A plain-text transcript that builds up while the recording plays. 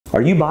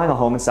Are you buying a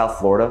home in South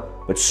Florida,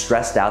 but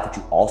stressed out that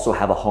you also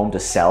have a home to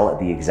sell at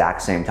the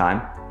exact same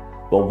time?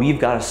 Well, we've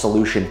got a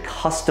solution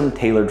custom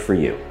tailored for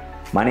you.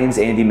 My name's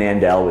Andy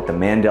Mandel with the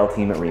Mandel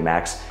team at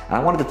RE/MAX, and I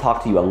wanted to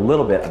talk to you a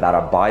little bit about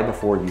our Buy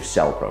Before You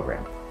Sell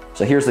program.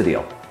 So here's the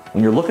deal.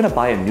 When you're looking to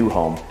buy a new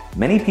home,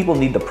 many people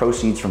need the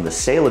proceeds from the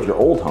sale of your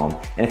old home,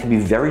 and it can be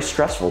very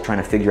stressful trying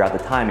to figure out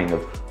the timing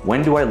of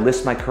when do I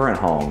list my current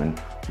home, and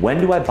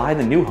when do I buy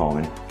the new home,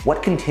 and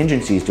what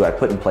contingencies do I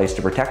put in place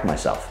to protect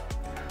myself?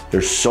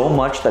 There's so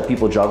much that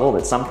people juggle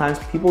that sometimes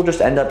people just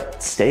end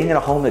up staying in a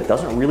home that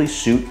doesn't really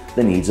suit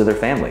the needs of their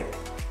family.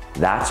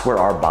 That's where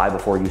our Buy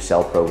Before You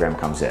Sell program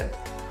comes in.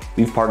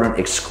 We've partnered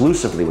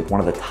exclusively with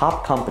one of the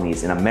top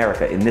companies in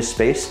America in this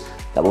space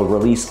that will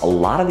release a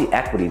lot of the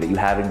equity that you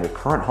have in your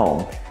current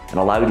home and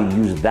allow you to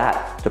use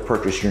that to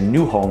purchase your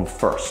new home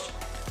first.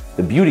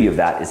 The beauty of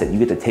that is that you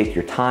get to take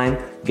your time,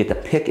 you get to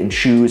pick and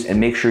choose and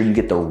make sure you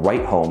get the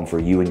right home for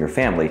you and your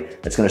family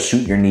that's gonna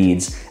suit your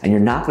needs, and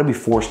you're not gonna be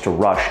forced to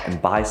rush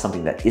and buy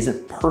something that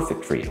isn't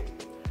perfect for you.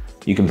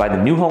 You can buy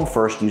the new home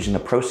first using the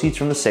proceeds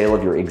from the sale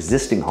of your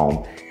existing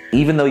home,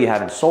 even though you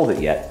haven't sold it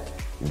yet.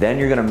 Then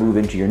you're gonna move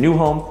into your new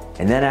home,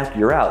 and then after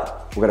you're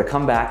out, we're gonna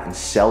come back and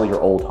sell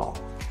your old home.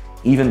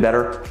 Even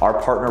better, our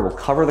partner will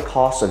cover the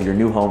costs of your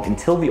new home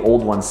until the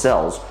old one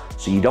sells,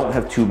 so you don't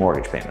have 2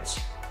 mortgage payments.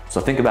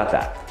 So think about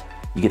that.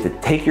 You get to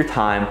take your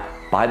time,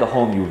 buy the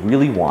home you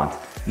really want.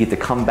 You get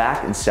to come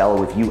back and sell it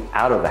with you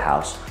out of the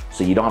house,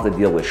 so you don't have to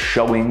deal with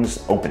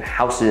showings, open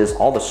houses,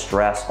 all the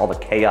stress, all the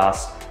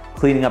chaos,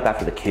 cleaning up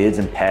after the kids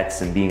and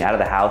pets, and being out of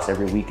the house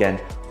every weekend,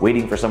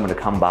 waiting for someone to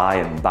come by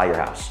and buy your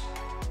house.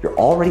 You're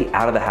already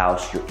out of the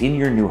house, you're in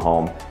your new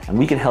home, and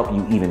we can help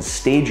you even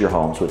stage your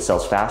home so it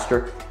sells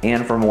faster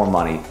and for more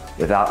money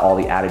without all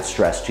the added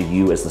stress to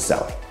you as the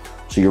seller.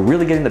 So you're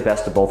really getting the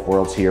best of both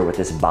worlds here with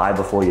this Buy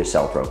Before You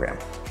Sell program.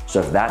 So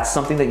if that's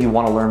something that you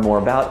want to learn more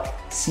about,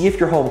 see if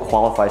your home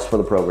qualifies for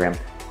the program,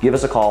 give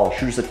us a call,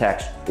 shoot us a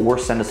text, or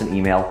send us an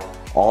email,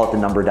 all at the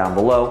number down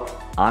below.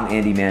 I'm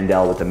Andy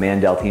Mandel with the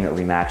Mandel team at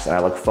RE/MAX, and I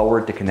look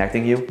forward to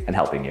connecting you and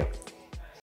helping you.